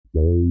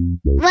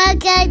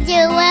Welcome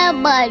to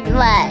Wilbur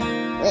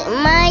with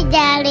my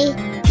daddy,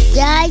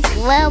 George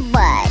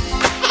Wilbur.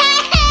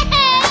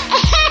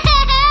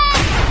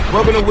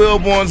 Welcome to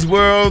Wilborn's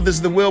World. This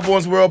is the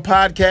Wilborn's World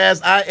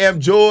podcast. I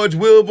am George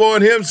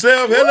Wilborn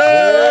himself.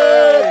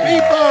 Hello,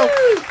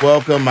 people.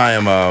 Welcome. I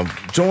am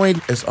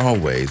joined, as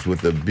always,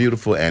 with the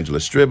beautiful Angela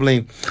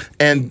Stribling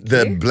and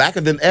the blacker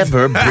than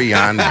ever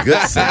Breon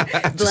Goodson.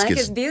 Black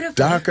is beautiful.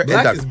 Darker Black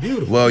and darker. is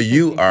beautiful. Well,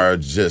 you are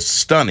just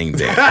stunning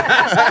there.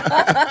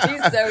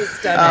 She's so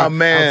stunning. Oh,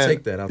 man. I'll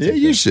take that. Yeah,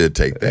 you should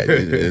take that.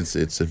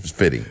 It's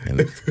fitting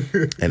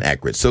and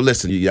accurate. So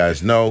listen, you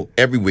guys know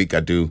every week I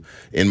do,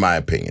 in my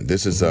opinion,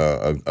 this is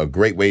a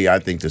great way, I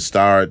think, to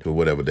start or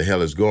whatever the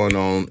hell is going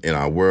on in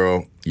our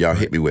world. Y'all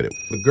hit me with it.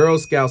 The Girl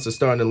Scouts are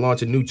starting to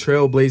launch a new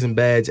trailblazing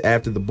badge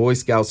after the Boy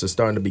Scouts are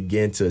starting to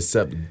begin to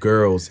accept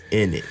girls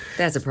in it.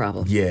 That's a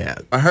problem. Yeah.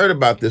 I heard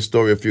about this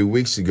story a few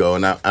weeks ago,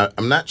 and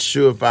I'm not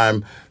sure if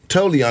I'm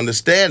totally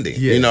understanding.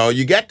 Yeah. You know,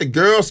 you got the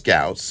Girl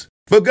Scouts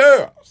for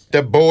girls.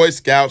 The Boy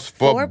Scouts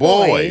for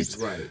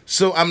boys. Right.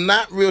 So I'm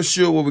not real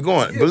sure where we're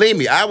going. Believe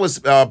me, I was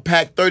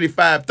pack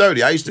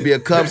 3530. I used to be a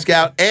Cub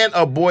Scout and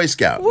a Boy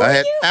Scout. Were I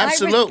had you?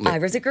 absolutely. I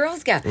was a Girl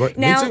Scout. Right.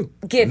 Now, Me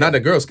too. Not a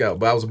Girl Scout,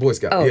 but I was a Boy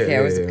Scout. Oh, Yeah, okay,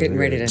 I was yeah, getting yeah,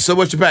 ready yeah. to. So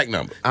what's your pack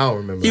number? I don't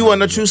remember. You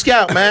wasn't a true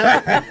scout,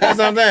 man. That's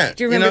what I'm saying.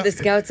 Do you remember know? the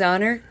Scouts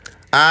honor?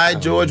 I,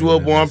 George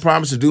Wilborn,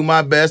 promise to do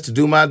my best, to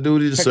do my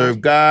duty, to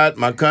serve God,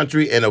 my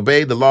country, and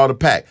obey the law of the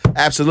pack.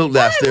 Absolutely,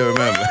 I still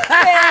remember.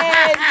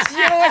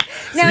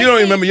 Now, You don't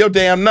see- remember your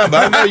damn number.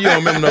 I know you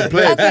don't remember no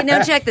pledge. Okay,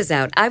 now check this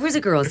out. I was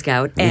a Girl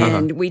Scout,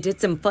 and we did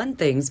some fun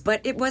things,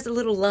 but it was a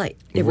little light.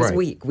 It was Right,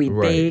 weak. We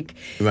right, bake.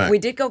 right. We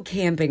did go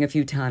camping a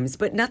few times,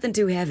 but nothing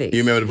too heavy. You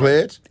remember the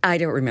pledge? I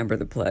don't remember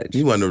the pledge.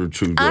 You wasn't a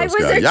true Girl I was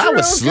Scout. a Y'all true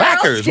was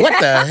slackers. Girl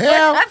What the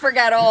hell? I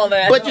forgot all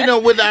that. But you know,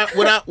 with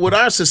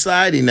our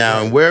society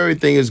now and where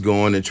everything is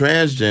going, and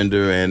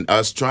transgender, and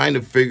us trying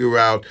to figure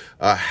out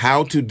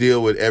how to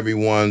deal with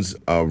everyone's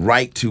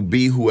right to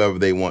be whoever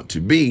they want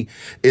to be,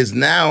 is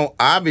now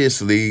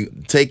obviously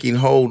taking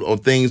hold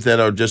of things that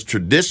are just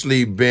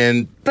traditionally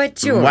been But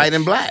George, white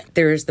and black.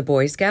 There's the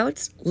Boy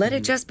Scouts. Let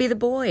it just be the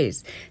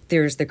boys.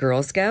 There's the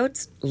Girl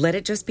Scouts. Let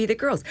it just be the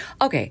girls.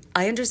 Okay,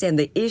 I understand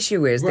the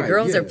issue is the Right,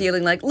 girls yeah. are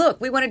feeling like,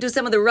 look, we want to do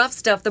some of the rough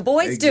stuff the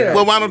boys do. Exactly.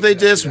 Well, why don't they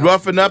just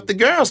roughen up the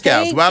Girl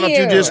Scouts? Thank Why don't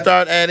you you. just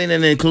start adding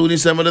and including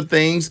some of the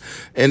things,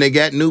 and they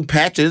got new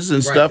patches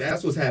and Right, stuff.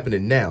 that's what's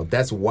happening now.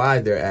 That's why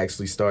they're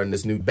actually starting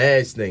this new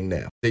badge thing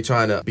now. They're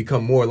trying to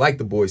become more like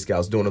the Boy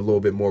Scouts, doing a little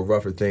bit more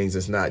rougher things.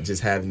 It's not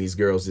just having these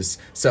girls just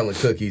selling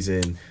cookies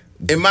and.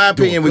 In my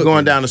opinion, we're cooking.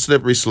 going down a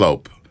slippery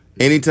slope.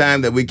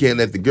 Anytime that we can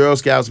let the Girl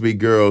Scouts be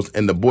girls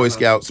and the Boy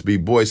Scouts be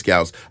Boy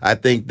Scouts, I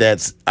think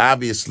that's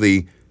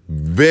obviously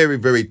very,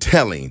 very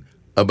telling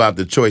about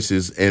the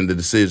choices and the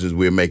decisions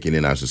we're making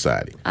in our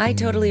society. I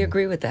totally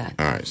agree with that.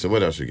 All right, so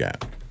what else you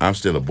got? I'm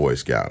still a Boy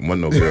Scout.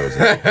 Wasn't no girls.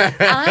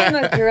 I'm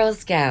a Girl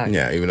Scout.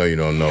 Yeah, even though you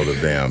don't know the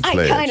damn I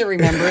pledge. kind of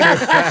remember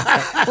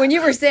it. When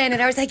you were saying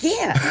it, I was like,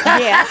 yeah.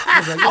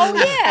 Oh,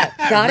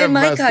 yeah. God in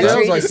my That country,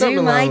 sounds like to do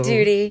something my along-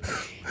 duty,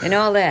 and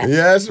all that. Yeah,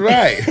 that's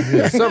right.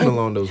 Yeah, something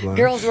along those lines.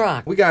 Girls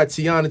rock. We got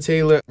Tiana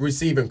Taylor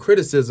receiving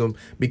criticism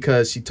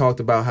because she talked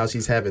about how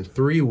she's having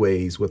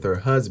three-ways with her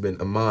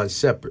husband, Amon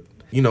Shepard.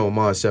 You know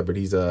Amon Shepard,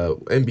 he's a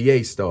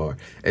NBA star.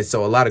 And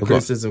so a lot of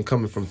criticism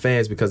coming from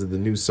fans because of the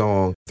new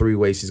song, Three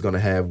Ways she's going to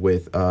have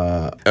with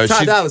Ty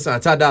Dolla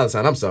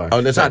 $ign, I'm sorry.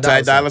 Oh, that's Ty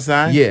Dolla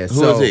 $ign? Yeah. Who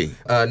so, is he?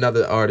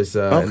 Another artist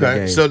in the Okay,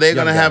 game. so they're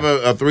going to Young have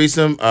guy. a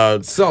threesome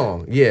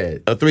song, yeah.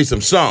 a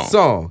threesome song.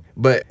 Song.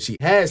 But she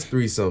has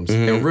threesomes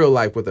in real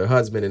life with her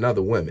husband and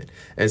other women.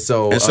 And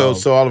so... And so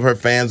all of her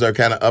fans are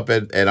kind of up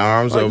at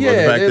arms over the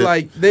yeah, fact they're that...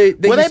 like... They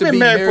well, used they've to been be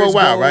married for a marriage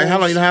while, right? How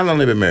goals. long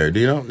they've been married? Do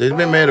you know? They've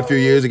been married a few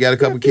years. They got a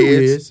couple few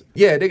kids. years.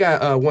 Yeah, they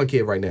got one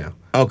kid right now.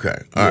 Okay,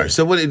 all right.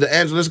 So,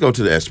 Angela, let's go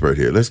to the expert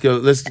here. Let's go.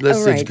 Let's All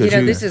see. right. You 'cause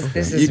know,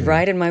 this is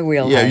right in my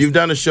wheelhouse. Yeah, you've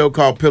done a show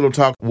called Pillow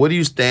Talk. What do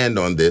you stand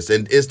on this?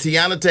 And is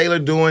Tiana Taylor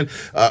doing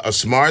a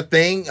smart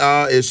thing?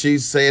 Is she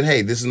saying,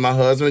 "Hey, this is my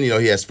husband. You know,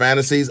 he has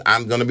fantasies.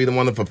 I'm going to be the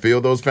one to fulfill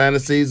those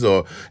fantasies,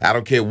 or I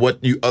don't care what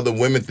you other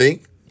women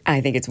think." I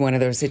think it's one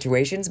of those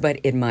situations, but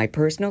in my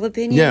personal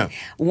opinion,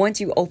 once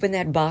you open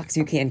that box,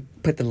 you can't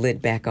put the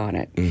lid back on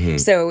it. Mm-hmm.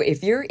 So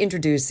if you're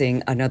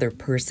introducing another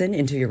person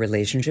into your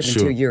relationship,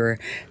 into your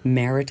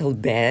marital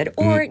bed,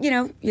 or, you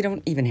know, you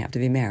don't even have to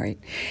be married,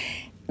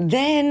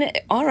 then,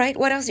 all right,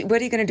 what else?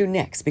 What are you going to do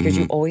next? Because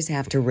you always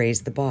have to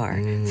raise the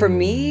bar. For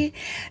me,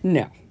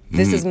 no.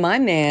 This is my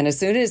man. As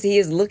soon as he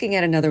is looking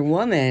at another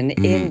woman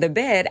in the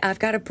bed, I've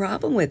got a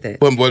problem with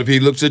it. But what if he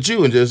looks at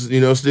you and just,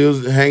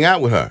 still hang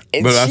out with her?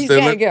 She's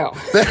got to go.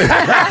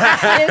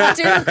 It's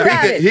too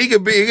crowded. He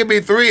could be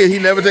 3 and he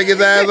never take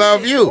his eyes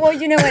off you. Well,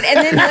 you know what? And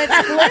then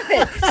let's flip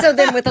it. So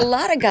then with a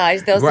lot of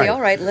guys, they'll say, Right.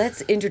 all right,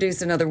 let's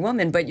introduce another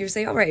woman. But you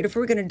say, all right, if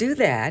we're going to do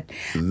that,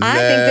 I think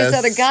this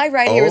other guy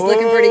right here is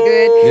looking pretty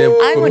good. Yeah,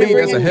 I for want to me,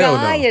 bring that's a a hell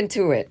guy no.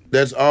 into it.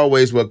 That's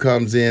always what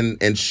comes in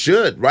and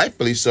should,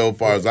 rightfully so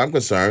far as I'm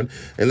concerned,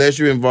 concerned, unless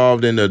you're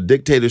involved in a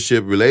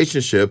dictatorship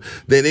relationship,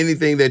 then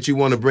anything that you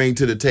want to bring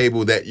to the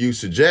table that you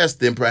suggest,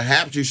 then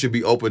perhaps you should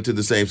be open to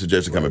the same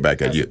suggestion coming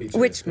back at you.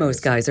 Which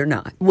most guys are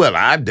not. Well,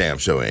 I damn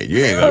sure ain't.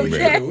 You ain't gonna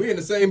bring. We're in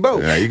the same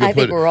boat. Yeah, you I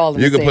think we're all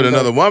in the You can same put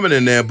another boat. woman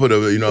in there and put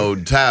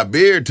a tie a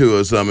beard to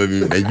or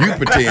something, and you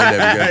pretend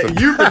that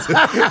we got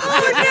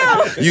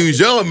some. Use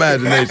your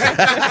imagination.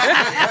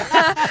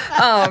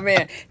 Oh,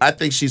 man. I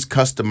think she's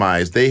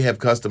customized. They have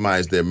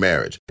customized their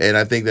marriage, and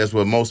I think that's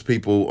what most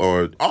people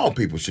or all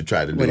people should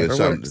try to do Whatever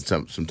in works.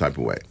 some type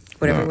of way.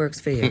 Whatever works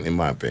for you. In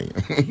my opinion.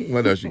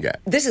 What else you got?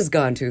 This has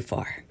gone too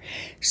far.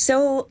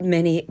 So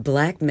many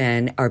black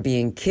men are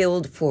being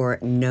killed for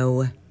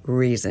no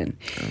reason.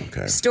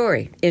 Okay.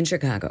 Story in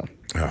Chicago.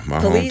 My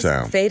Police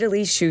hometown.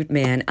 fatally shoot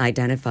man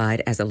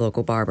identified as a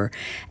local barber.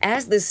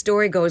 As this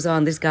story goes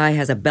on, this guy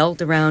has a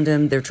belt around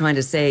him. They're trying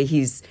to say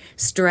he's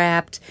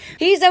strapped.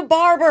 He's a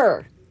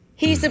barber.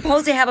 He's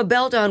supposed to have a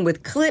belt on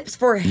with clips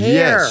for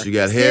hair. Yes, you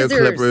got hair scissors.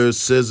 clippers,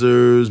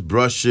 scissors,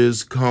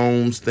 brushes,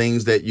 combs,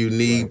 things that you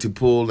need to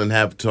pull and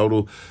have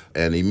total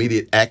and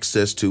immediate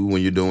access to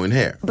when you're doing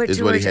hair. But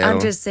is what he George, had I'm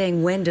on. just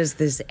saying, when does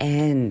this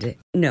end?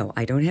 No,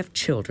 I don't have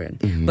children.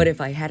 Mm-hmm. But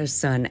if I had a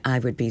son, I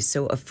would be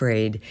so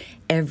afraid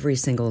every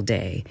single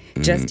day.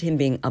 Just him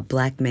being a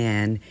black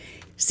man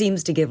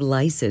seems to give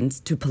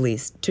license to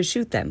police to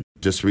shoot them.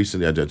 Just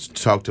recently, I just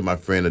talked to my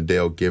friend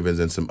Adele Givens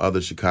and some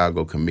other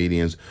Chicago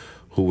comedians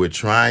who were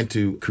trying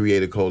to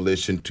create a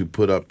coalition to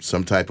put up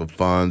some type of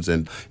funds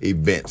and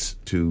events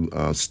to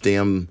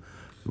stem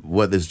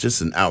what is just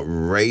an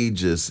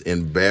outrageous,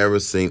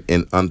 embarrassing,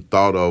 and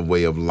unthought of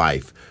way of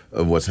life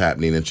of what's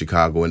happening in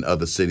Chicago and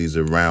other cities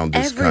around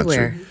this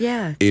Everywhere, country.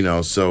 yeah. You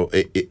know, so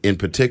in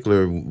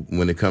particular,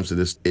 when it comes to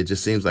this, it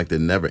just seems like they're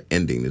never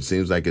ending. It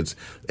seems like it's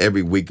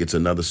every week it's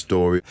another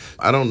story.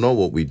 I don't know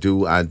what we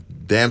do. I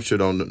damn sure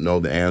don't know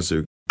the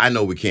answer. I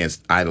know we can't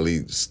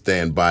idly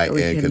stand by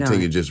We and cannot.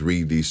 continue to just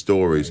read these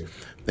stories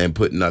and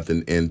put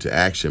nothing into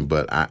action.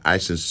 But I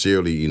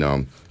sincerely,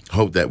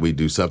 hope that we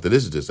do something.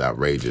 This is just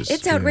outrageous.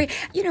 It's outrageous.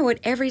 You know what?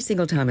 Every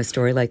single time a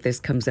story like this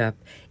comes up,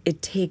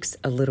 it takes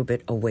a little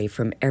bit away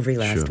from every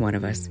last one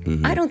of us.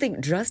 I don't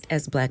think just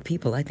as black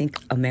people. I think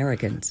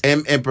Americans.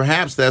 And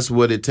perhaps that's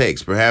what it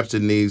takes. Perhaps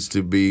it needs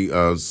to be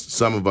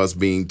some of us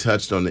being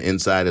touched on the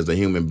inside as a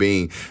human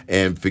being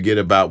and forget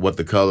about what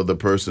the color of the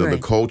person or the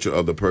Right. culture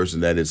of the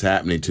person that it's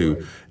happening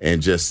to and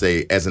just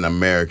say, as an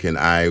American,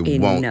 I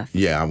Enough.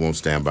 won't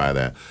stand by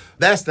that.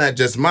 That's not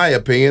just my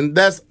opinion.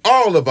 That's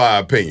all of our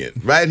opinion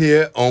right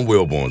here on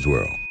Wilborn's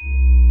World.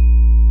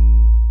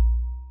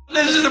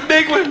 This is a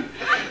big one.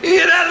 You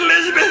hear that,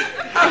 Elizabeth?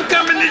 I'm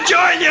coming to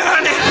join you,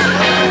 honey.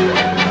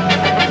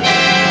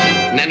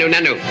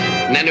 Nanu.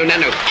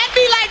 That'd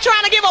be like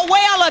trying to give a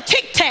whale a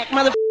tic tac,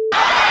 mother.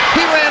 He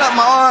ran up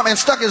my arm and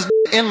stuck his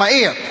in my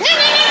ear.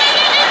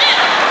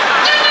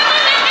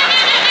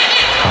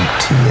 I'm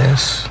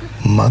T.S.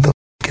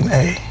 motherfucking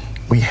A.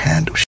 We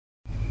handle shit.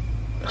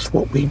 That's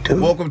what we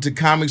do. Welcome to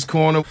Comics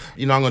Corner.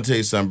 I'm going to tell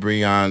you something,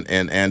 Breon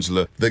and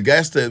Angela. The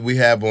guest that we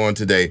have on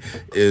today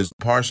is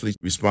partially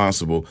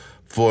responsible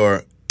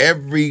for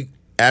every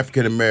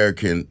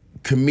African-American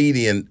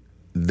comedian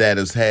that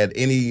has had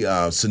any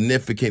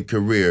significant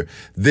career.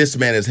 This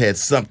man has had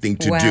something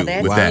to Wow, do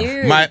that's with that.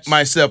 huge.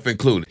 Myself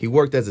included. He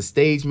worked as a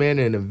stage man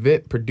and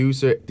event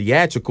producer,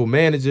 theatrical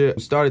manager, who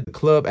started the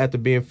club after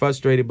being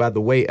frustrated by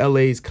the way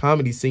LA's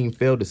comedy scene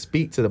failed to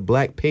speak to the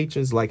black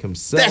patrons like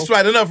himself. That's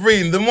right. Enough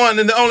reading. The one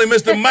and the only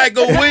Mr.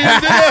 Michael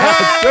Williams.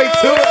 Straight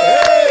to it.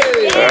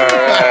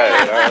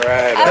 All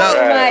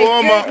right.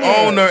 Former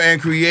owner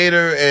and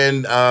creator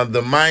and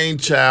the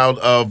mind child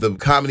of the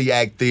Comedy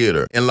Act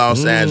Theater in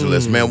Los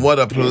Angeles. Man, what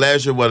a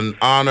pleasure, what an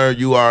honor.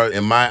 You are,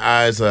 in my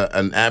eyes,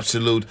 an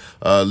absolute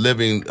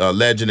living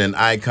legend and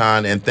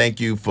icon. And thank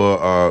you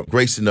for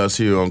gracing us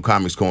here on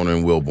Comics Corner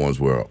in Wilborn's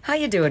World. How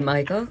you doing,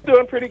 Michael?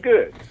 Doing pretty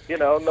good.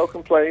 No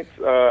complaints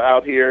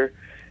out here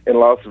in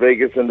Las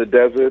Vegas in the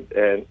desert,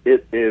 and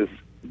it is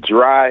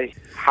dry,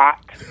 hot,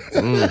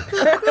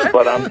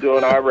 but I'm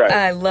doing all right.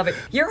 I love it.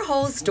 Your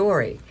whole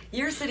story.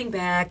 You're sitting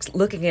back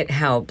looking at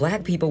how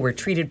black people were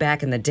treated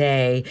back in the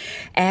day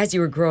as you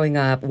were growing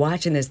up,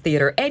 watching this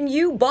theater, and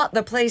you bought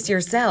the place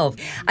yourself.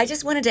 I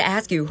just wanted to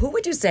ask you, who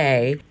would you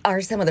say are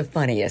some of the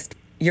funniest,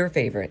 your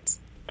favorites?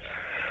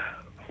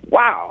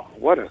 Wow,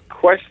 what a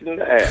question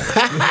to ask.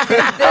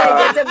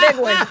 It's a big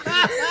one.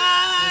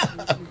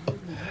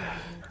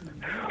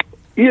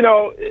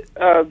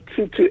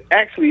 To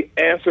actually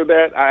answer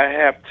that, I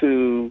have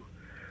to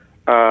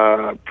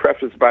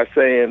preface by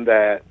saying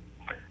that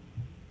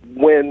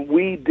when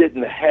we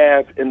didn't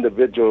have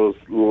individuals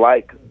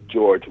like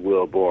George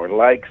Wilborn,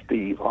 like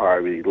Steve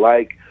Harvey,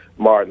 like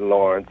Martin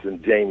Lawrence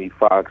and Jamie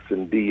Foxx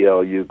and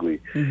D.L. Hughley,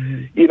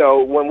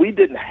 when we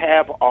didn't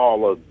have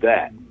all of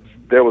that,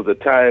 there was a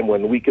time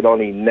when we could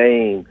only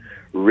name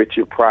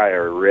Richard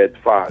Pryor, Red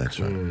Fox,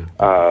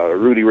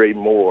 Rudy Ray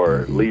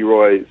Moore,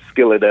 Leroy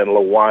Skillet and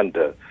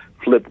LaWanda,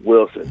 Flip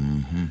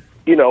Wilson.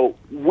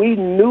 We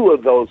knew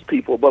of those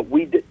people, but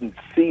we didn't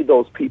see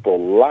those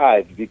people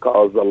live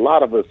because a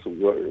lot of us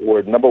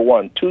were number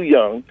one, too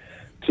young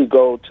to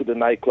go to the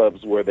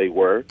nightclubs where they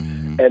were.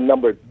 And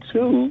number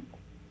two,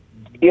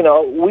 you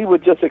know, we were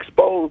just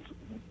exposed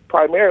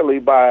primarily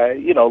by,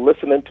 you know,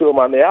 listening to them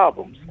on the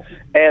albums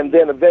and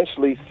then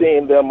eventually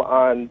seeing them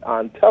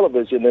on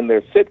television in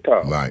their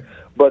sitcoms. Right.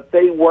 But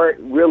they weren't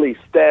really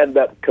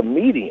stand-up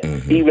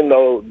comedians, even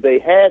though they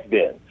had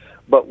been.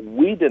 But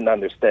we didn't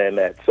understand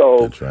that.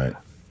 So that's right.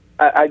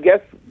 I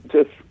guess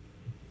just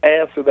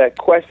answer that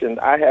question,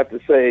 I have to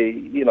say,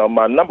 you know,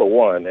 my number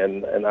one,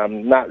 and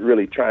I'm not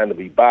really trying to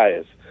be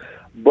biased,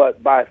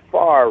 but by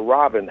far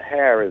Robin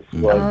Harris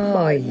was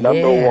my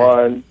number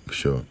one,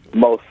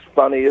 most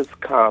funniest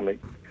comic,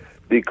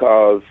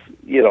 because,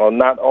 you know,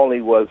 not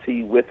only was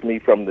he with me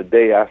from the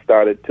day I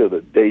started to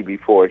the day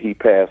before he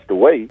passed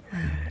away,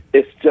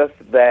 it's just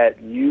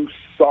that you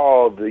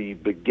saw the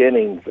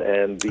beginnings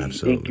and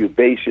the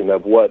incubation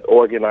of what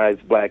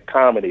organized black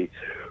comedy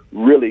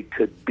really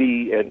could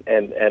be,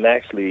 and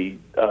actually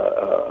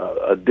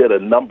did a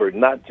number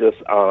not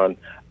just on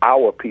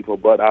our people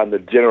but on the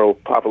general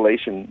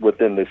population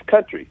within this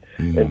country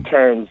in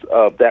terms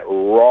of that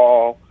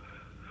raw,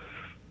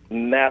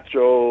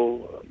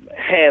 natural,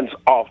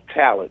 hands-off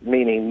talent,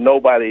 meaning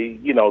nobody,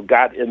 you know,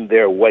 got in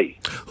their way.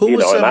 Who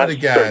was some and of the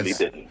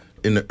guys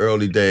in the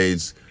early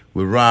days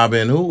with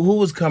Robin? Who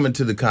was coming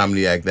to the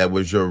Comedy Act that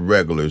was your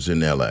regulars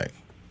in L.A.?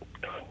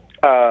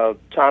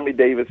 Tommy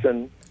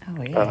Davidson,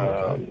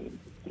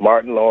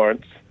 Martin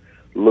Lawrence,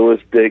 Louis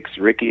Dix,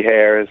 Ricky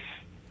Harris,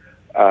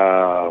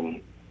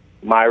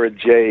 Myra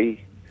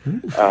J.,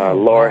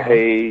 Laura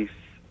Hayes,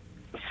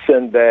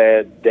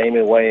 Sinbad,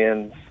 Damon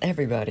Wayans.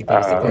 Everybody,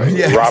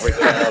 basically. Robert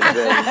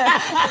Townsend.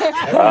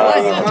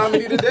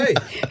 Comedy today.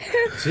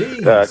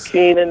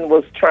 Keenan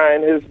was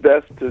trying his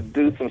best to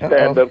do some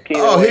stand-up.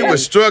 Keenan he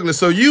was struggling.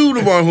 So you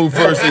the one who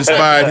first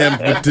inspired him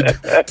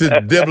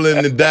to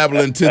dibbling and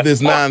dabbling to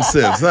this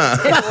nonsense, huh?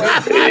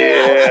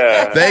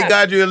 Yeah. Thank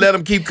God you let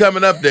him keep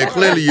coming up there.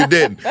 Clearly you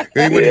didn't.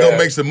 He wouldn't go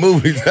make some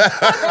movies.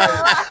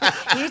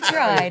 He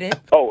tried it.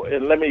 Oh,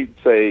 and let me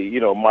say, you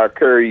know, Mark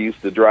Curry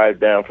used to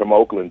drive down from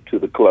Oakland to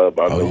the club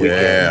on the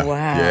weekend.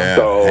 Wow. Yeah.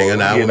 So,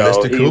 hanging out with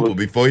Mr. Cooper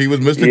before he was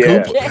Mr.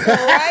 Cooper.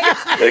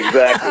 Right?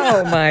 Exactly.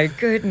 Oh, my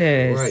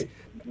goodness. Right.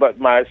 But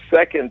my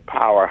second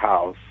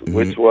powerhouse,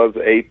 which was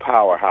a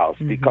powerhouse,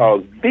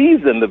 because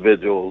these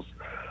individuals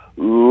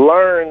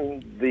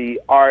learned the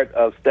art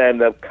of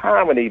stand-up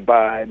comedy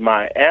by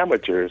my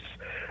amateurs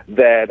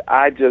that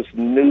I just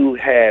knew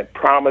had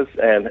promise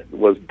and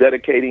was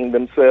dedicating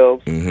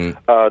themselves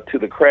to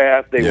the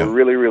craft. They were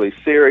really, really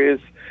serious.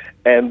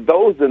 And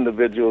those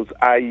individuals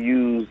I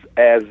use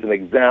as an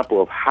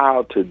example of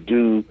how to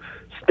do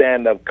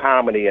stand-up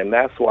comedy, and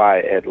that's why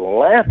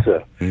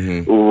Atlanta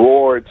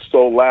roared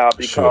so loud,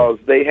 because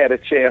they had a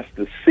chance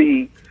to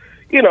see,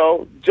 you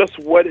know, just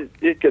what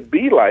it could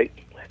be like.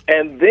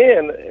 And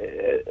then,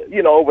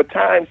 you know, over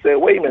time said,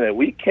 wait a minute,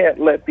 we can't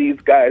let these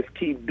guys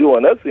keep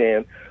doing us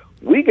in.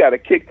 We got to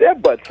kick their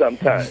butt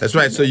sometime. That's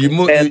right. So you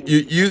moved.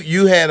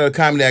 You had a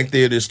comedy act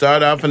theater that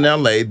started off in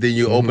L.A., then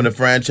you opened a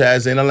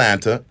franchise in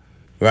Atlanta.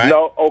 Right?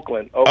 No,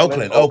 Oakland.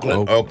 Okay.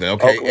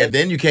 Oakland. And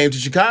then you came to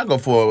Chicago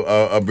for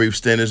a brief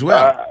stint as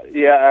well.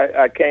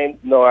 I came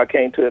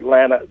to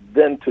Atlanta,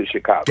 then to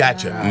Chicago.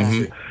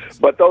 Gotcha.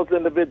 But those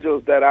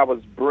individuals that I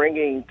was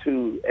bringing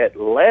to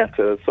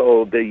Atlanta,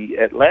 so the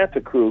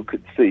Atlanta crew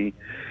could see,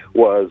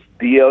 was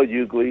D.L.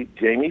 Hughley,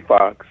 Jamie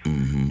Foxx,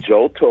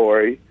 Joe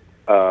Torre,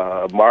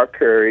 Mark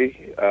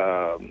Curry,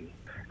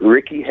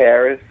 Ricky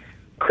Harris,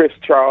 Chris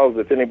Charles,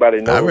 if anybody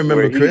knows. I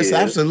remember Chris,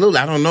 absolutely.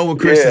 I don't know where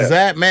Chris is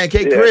at, man.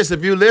 Chris,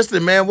 if you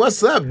listening, man,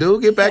 what's up,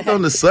 dude? Get back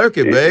on the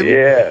circuit, baby.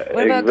 Yeah,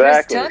 what about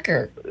Chris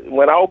Tucker?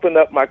 When I opened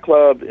up my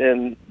club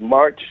in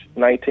March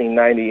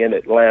 1990 in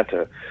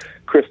Atlanta,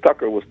 Chris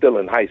Tucker was still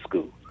in high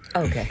school.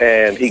 Okay.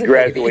 And he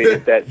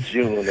graduated that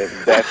June, and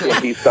that's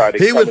when he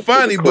started. He was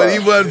funny, but he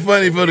wasn't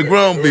funny for the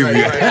grown people.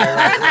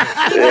 Yeah.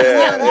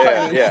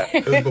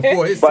 It was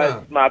before his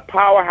time. My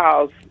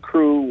powerhouse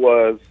crew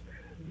was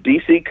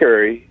D.C.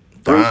 Curry,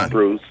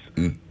 Bruce,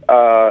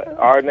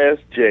 Arnez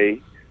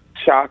J,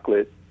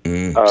 Chocolate,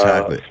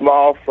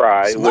 Small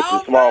Fry, which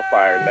is Small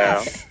Fire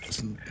now.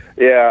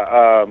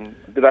 Yeah,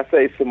 did I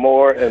say some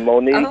more and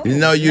Monique?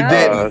 No, you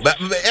didn't. But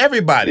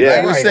everybody,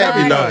 like we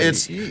said, you know,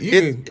 it's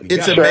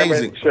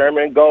amazing.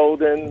 Sherman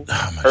Golden,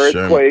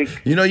 Earthquake.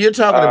 God. You know, you're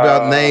talking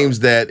about names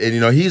that, and you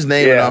know, he's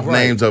naming off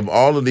names of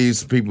all of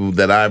these people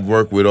that I've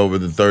worked with over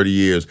the 30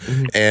 years,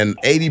 and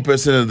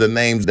 80% of the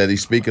names that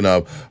he's speaking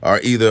of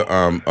are either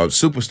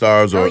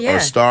superstars or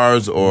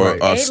stars or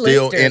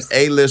still in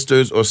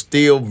A-listers or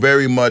still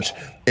very much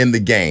in the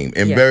game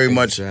and very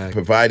much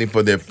providing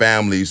for their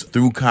families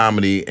through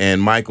comedy,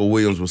 and Michael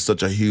Williams was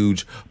such a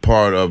huge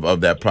part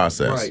of that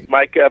process. Right.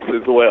 Mike Epps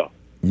as well.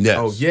 Yes.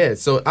 Oh, yeah.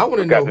 So I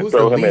want to know who's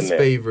the least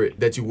favorite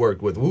that you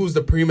worked with? Who's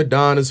the prima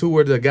donnas? Who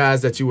were the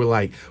guys that you were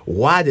like,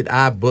 why did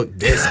I book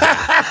this guy?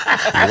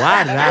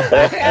 Why did I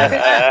book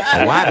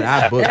her? Why did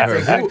I book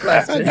her? Good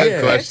question.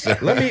 Good question.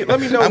 Let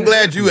me know. I'm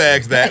glad you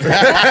asked that.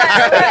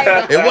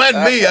 It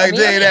wasn't me. I can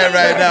tell you that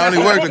right now. I only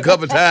worked a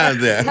couple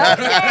times there.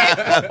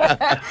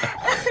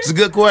 It's a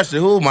good question.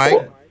 Who,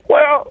 Mike?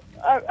 Well,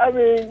 I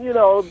mean,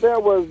 there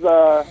was.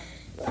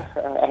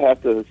 I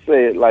have to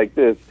say it like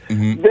this.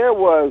 Mm-hmm. There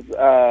was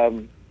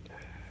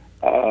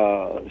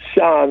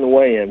Sean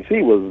Wayans.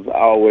 He was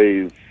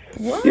always,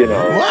 What?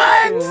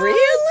 What?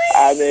 Really?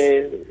 I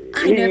mean,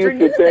 I he never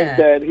used knew to think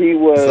that he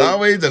was. It's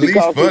always the least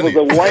because funny. He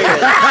was a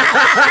Wayans.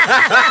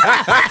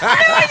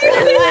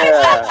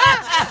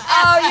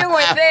 Oh, you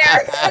went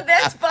there.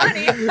 That's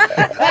funny.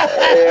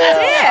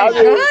 Yeah, I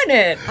mean, Got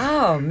it.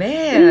 Oh,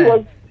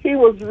 man. he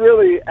was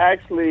really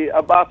actually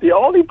about the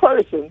only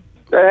person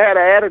that had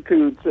an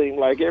attitude, seemed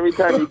like, every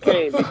time he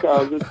came,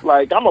 because it's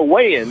like, I'm a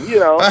weigh-in, and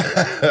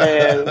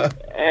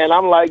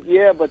I'm like,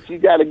 yeah, but you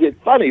got to get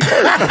funny first.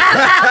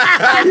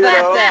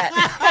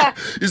 That.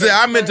 You say,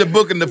 I meant to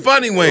book in the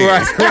funny way.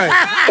 Right.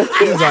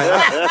 He was like,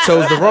 I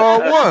chose the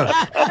wrong one.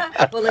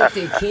 Well, let's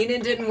see.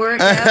 Keenan didn't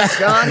work out.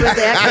 John was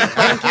acting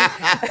funky.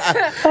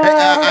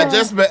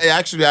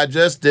 I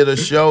just did a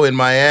show in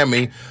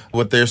Miami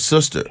with their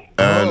sister.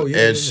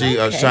 And she,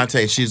 Okay.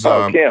 Shantae, she's...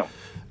 Kim.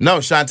 No,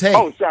 Shantae.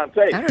 Oh,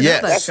 Shantae. I don't know Yes.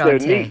 about That's their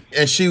Shantae. niece.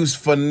 And she was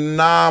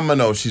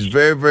phenomenal. She's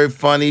very, very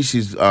funny.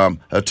 She's a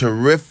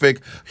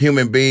terrific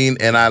human being.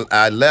 And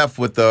I left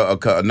with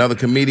another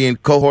comedian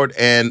cohort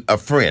and a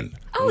friend.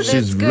 Oh, that's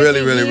She's good really,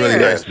 to really, really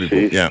hear. nice people.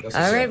 Yeah.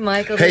 All right,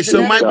 Michael. Hey, there's so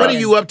another Mike, what are one.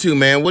 you up to,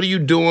 man? What are you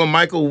doing?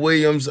 Michael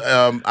Williams,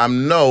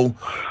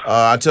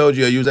 I told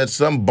you was at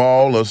some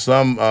ball or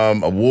some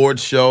award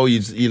show,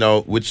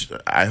 which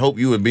I hope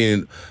you would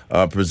be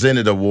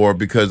presented award,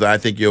 because I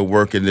think your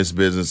work in this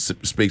business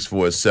speaks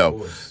for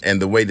itself.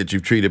 And the way that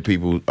you've treated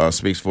people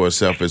speaks for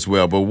itself as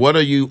well. But what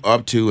are you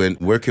up to, and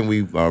where can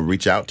we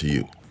reach out to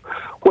you?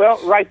 Well,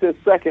 right this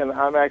second,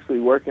 I'm actually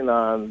working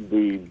on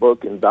the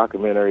book and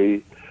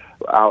documentary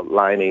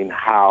outlining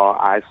how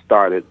I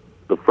started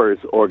the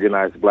first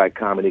organized black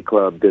comedy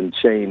club, then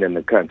chain in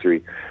the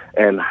country,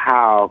 and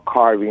how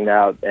carving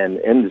out an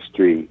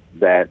industry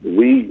that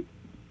we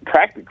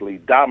practically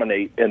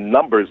dominate in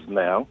numbers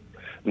now,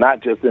 not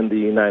just in the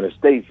United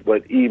States,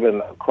 but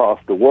even across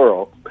the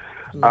world.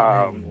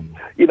 Telling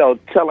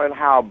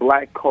how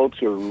black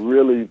culture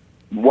really,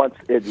 once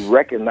it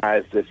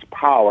recognized its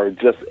power,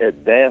 just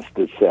advanced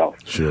itself.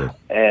 Sure.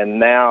 And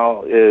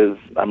now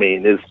it's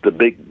the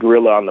big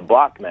gorilla on the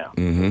block now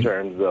in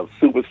terms of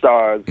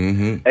superstars,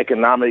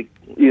 economic,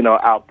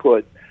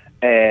 output,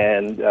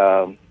 and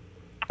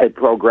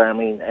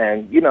programming,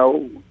 and,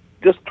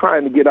 just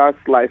trying to get our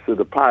slice of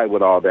the pie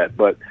with all that.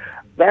 But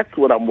that's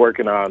what I'm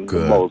working on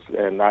the most,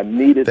 and I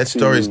needed that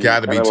story's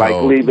got to be told.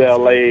 Like leave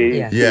LA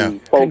Yeah. to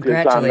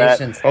focus on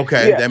that.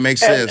 Okay, Yeah. that makes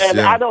sense. And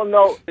yeah. I don't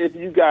know if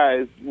you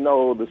guys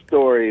know the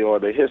story or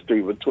the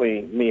history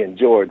between me and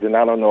George, and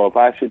I don't know if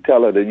I should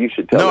tell it or you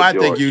should tell it. No, I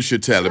George. think you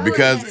should tell it,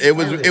 because it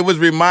was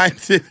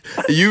reminded.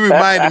 You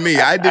reminded me.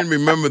 I didn't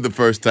remember the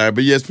first time,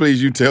 but yes,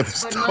 please, you tell the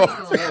story.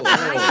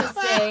 I just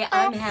say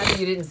I'm happy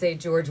you didn't say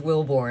George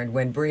Wilborn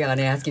when Breon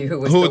asked you who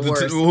was Who the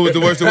worst. who was the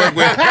worst to work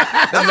with?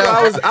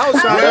 I was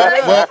trying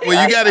to. Well,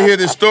 you got to hear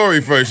this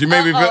story first. You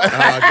made me feel.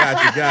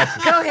 Got you.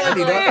 Go ahead,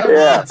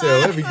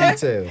 Every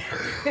detail.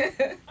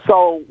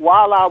 So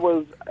while I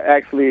was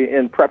actually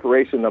in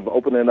preparation of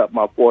opening up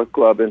my fourth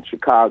club in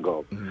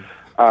Chicago,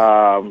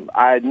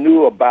 I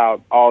knew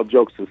about All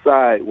Jokes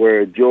Aside,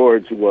 where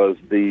George was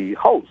the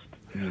host.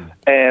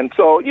 And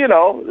so,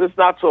 it's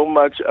not so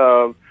much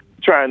of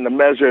trying to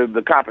measure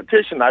the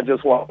competition. I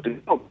just wanted to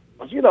go.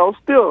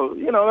 Still,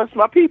 that's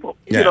my people,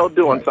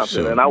 doing something.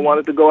 Sure. And I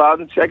wanted to go out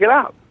and check it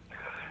out.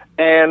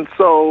 And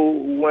so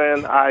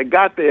when I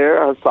got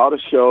there, I saw the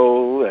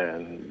show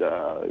and,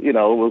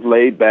 was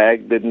laid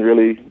back, didn't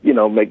really,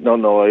 make no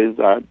noise.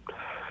 I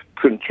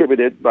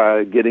contributed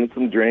by getting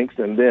some drinks.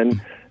 And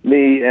then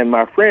me and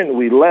my friend,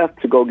 we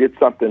left to go get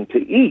something to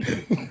eat.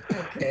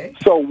 Okay.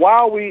 So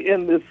while we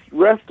in this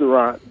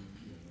restaurant,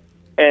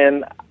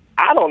 and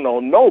I don't know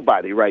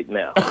nobody right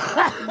now,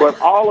 but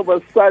all of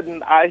a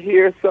sudden I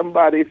hear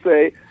somebody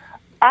say,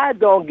 I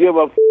don't give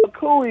a fuck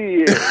who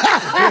he is.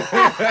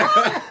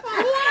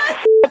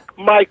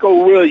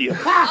 Michael Williams.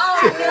 Oh,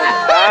 no.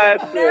 I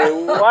said,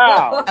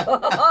 wow.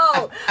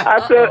 I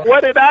said,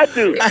 what did I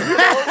do?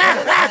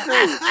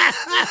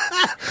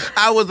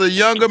 I was a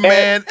younger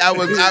man. I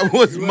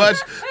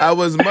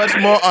was much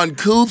more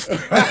uncouth.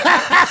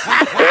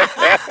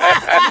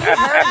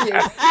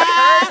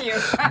 Heard you.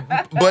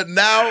 But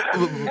now,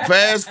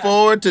 fast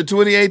forward to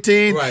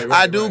 2018,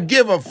 I do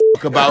give a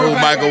fuck about who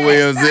Michael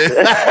Williams is.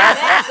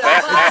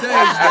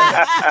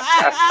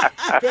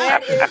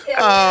 That is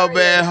Oh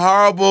man,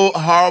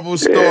 horrible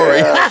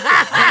story.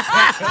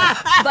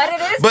 But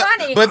it is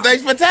funny. But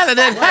thanks for telling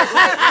it.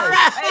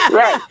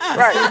 Right.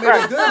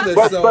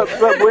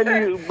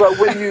 But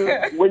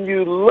when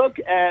you look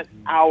at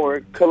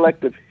our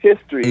collective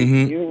history,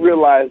 you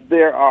realize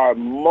there are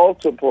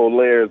multiple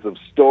layers of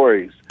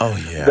stories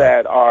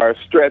that are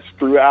stretched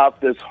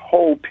throughout this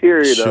whole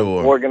period of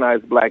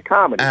organized black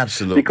comedy.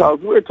 Absolutely. Because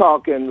we're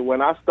talking,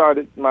 when I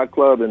started my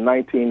club in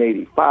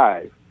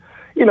 1985,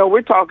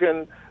 we're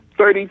talking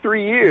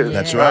 33 years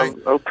That's right.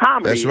 of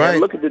comedy. That's right. And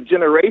look at the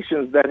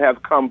generations that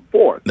have come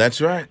forth. That's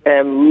right.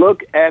 And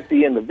look at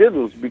the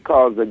individuals,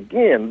 because,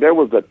 again, there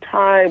was a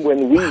time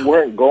when we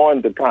weren't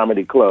going to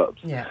comedy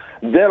clubs. Yeah.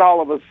 Then all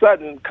of a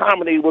sudden,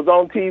 comedy was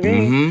on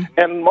TV,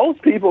 and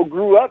most people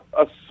grew up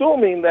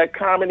assuming that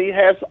comedy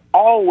has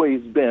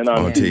always been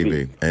on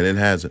TV. And it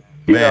hasn't.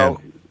 You Man.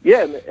 know,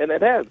 yeah, and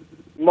it has.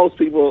 Most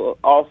people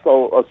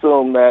also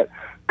assume that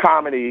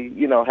comedy,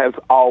 has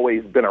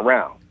always been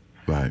around.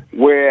 Right.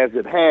 Whereas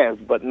it has,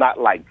 but not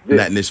like this.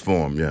 Not in this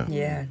form, yeah.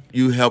 Yeah.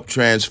 You helped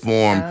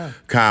transform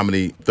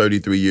comedy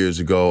 33 years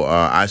ago.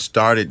 I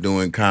started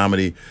doing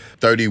comedy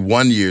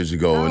 31 years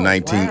ago in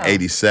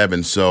 1987.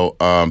 Wow.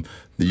 So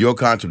your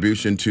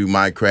contribution to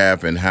my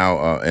craft and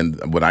how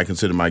and what I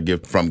consider my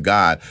gift from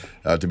God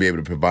to be able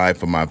to provide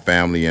for my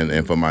family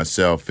and for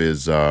myself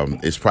is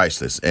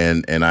priceless.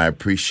 And I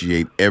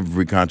appreciate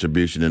every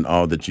contribution and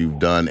all that you've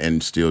done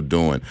and still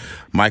doing.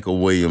 Michael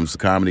Williams,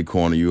 Comedy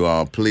Corner, you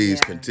all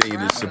please continue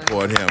to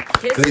support him.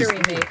 History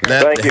maker.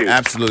 Thank you.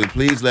 Absolutely.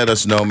 Please let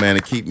us know, man,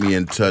 and keep me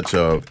in touch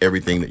of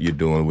everything that you're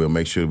doing. We'll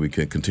make sure we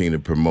can continue to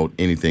promote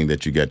anything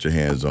that you got your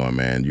hands on,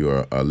 man. You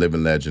are a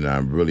living legend. I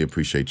really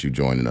appreciate you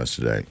joining us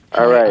today.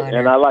 All right.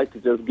 And I'd like to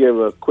just give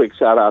a quick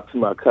shout out to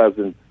my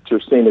cousin,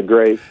 Tristina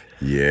Grace.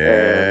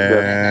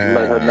 Yeah. And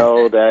just let her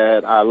know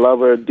that I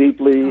love her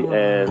deeply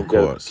and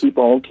just keep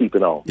on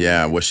keeping on.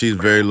 Yeah, well, she's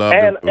very loved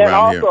and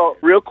around here. Also,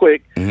 real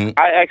quick,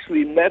 I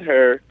actually met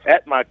her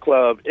at my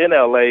club in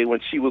L.A. when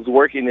she was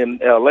working in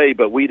L.A.,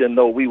 but we didn't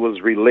know we was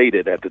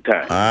related at the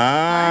time.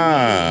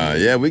 Ah,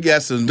 yeah, we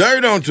got some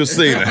dirt on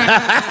Tristina.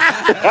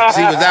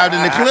 She was out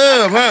in the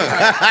club, huh?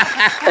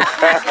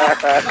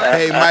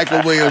 Hey,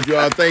 Michael Williams,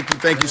 y'all,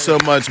 thank you so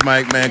much,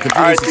 Mike, man.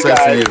 Continued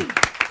success to you.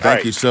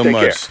 Thank you so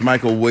much. Care.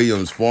 Michael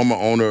Williams, former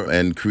owner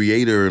and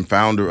creator and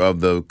founder of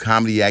the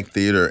Comedy Act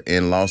Theater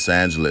in Los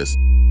Angeles.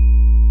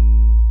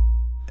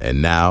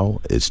 And now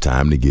it's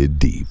time to get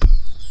deep.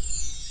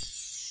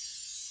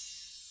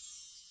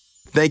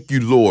 Thank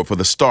you, Lord, for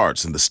the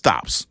starts and the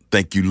stops.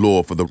 Thank you,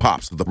 Lord, for the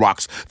pops and the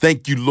rocks.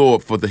 Thank you,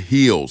 Lord, for the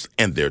heels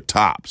and their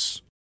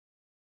tops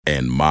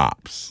and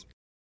mops.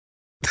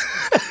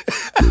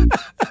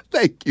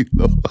 Thank you,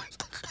 Lord.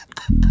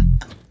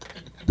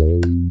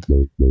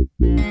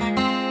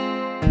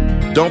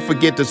 Don't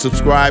forget to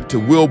subscribe to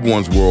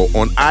Wilborn's World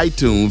on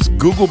iTunes,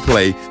 Google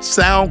Play,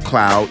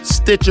 SoundCloud,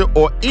 Stitcher,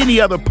 or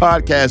any other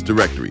podcast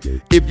directory.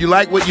 If you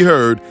like what you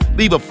heard,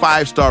 leave a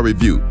 5-star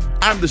review.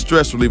 I'm the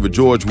stress reliever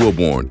George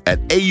Wilborn at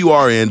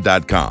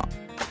AURN.com.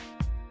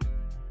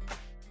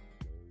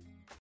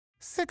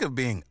 Sick of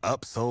being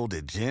upsold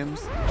at gyms?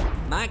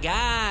 My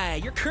guy,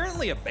 you're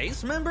currently a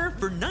base member?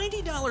 For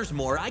 $90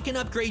 more, I can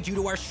upgrade you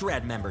to our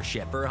Shred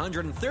membership. For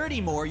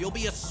 $130 more, you'll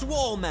be a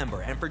Swole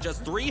member. And for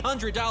just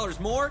 $300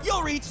 more,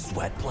 you'll reach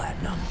Sweat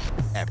Platinum.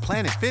 At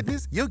Planet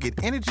Fitness, you'll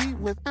get energy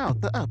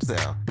without the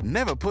upsell.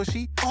 Never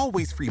pushy,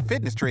 always free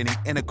fitness training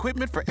and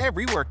equipment for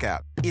every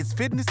workout. It's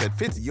fitness that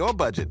fits your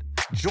budget.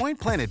 Join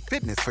Planet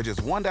Fitness for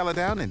just $1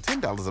 down and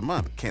 $10 a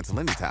month.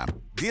 Cancel anytime.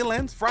 Deal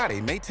ends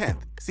Friday, May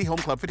 10th. See Home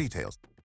Club for details.